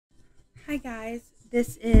Hi guys,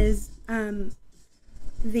 this is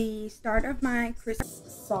the start of my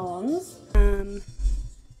Christmas songs. I'm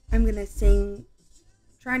gonna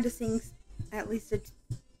trying to sing at least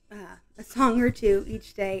a song or two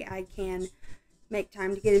each day I can make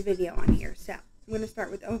time to get a video on here. So I'm gonna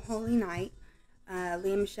start with "Oh Holy Night,"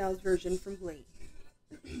 Leah Michelle's version from Glee.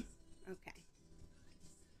 Okay.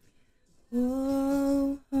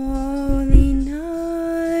 Oh, holy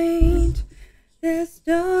night, the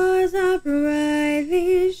stars are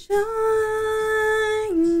brightly shining.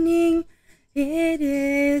 It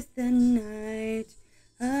is the night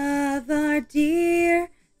of our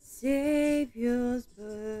dear Savior's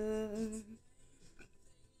birth.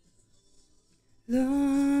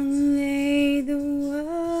 Long lay the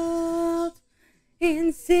world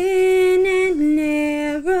in sin and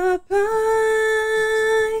error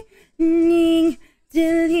pining,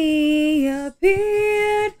 till he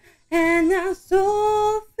appeared and the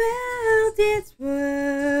soul felt its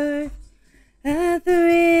worth. A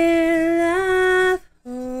thrill of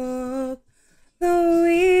hope, the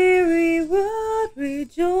weary world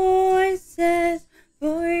rejoices,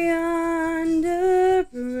 for yonder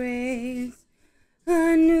breaks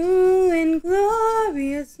a new and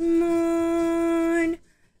glorious morn.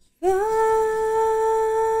 Fall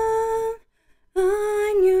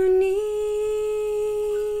on your knees,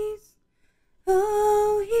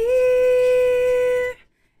 oh, hear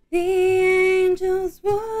the angels'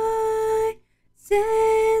 voices,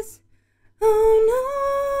 oh,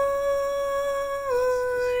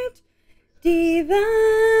 night divine,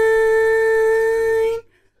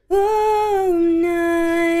 oh,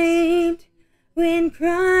 night when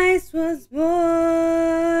Christ was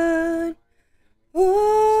born,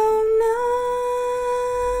 oh,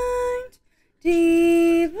 night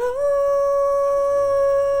divine,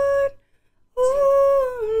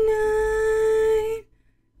 oh, night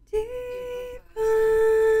divine.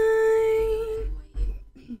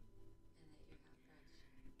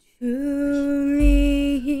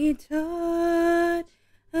 Truly he taught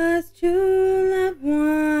us to love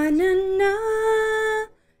one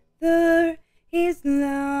another, his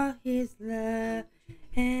law, his love,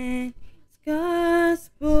 and his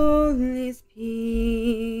gospel is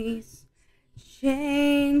peace.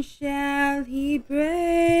 Chains shall he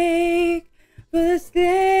break, for the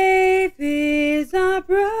slave is our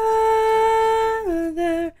brother,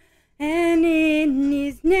 and in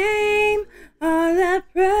his name all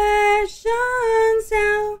oppression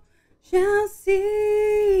shall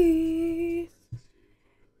cease.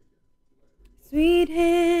 Sweet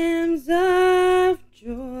hymns of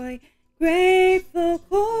joy, great